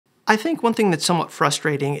I think one thing that's somewhat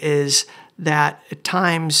frustrating is that at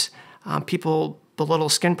times people belittle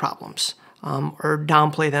skin problems or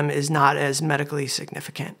downplay them as not as medically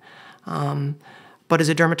significant. But as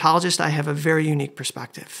a dermatologist, I have a very unique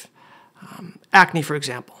perspective. Acne, for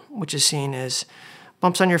example, which is seen as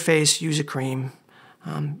bumps on your face, use a cream,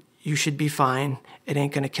 you should be fine, it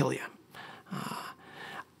ain't gonna kill you.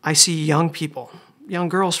 I see young people, young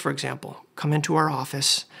girls, for example, come into our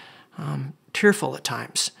office tearful at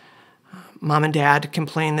times. Mom and dad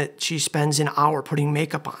complain that she spends an hour putting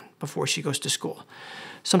makeup on before she goes to school,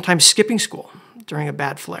 sometimes skipping school during a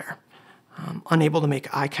bad flare, unable to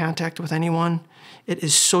make eye contact with anyone. It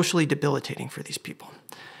is socially debilitating for these people.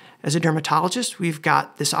 As a dermatologist, we've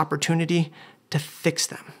got this opportunity to fix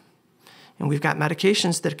them. And we've got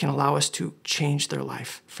medications that can allow us to change their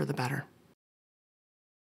life for the better.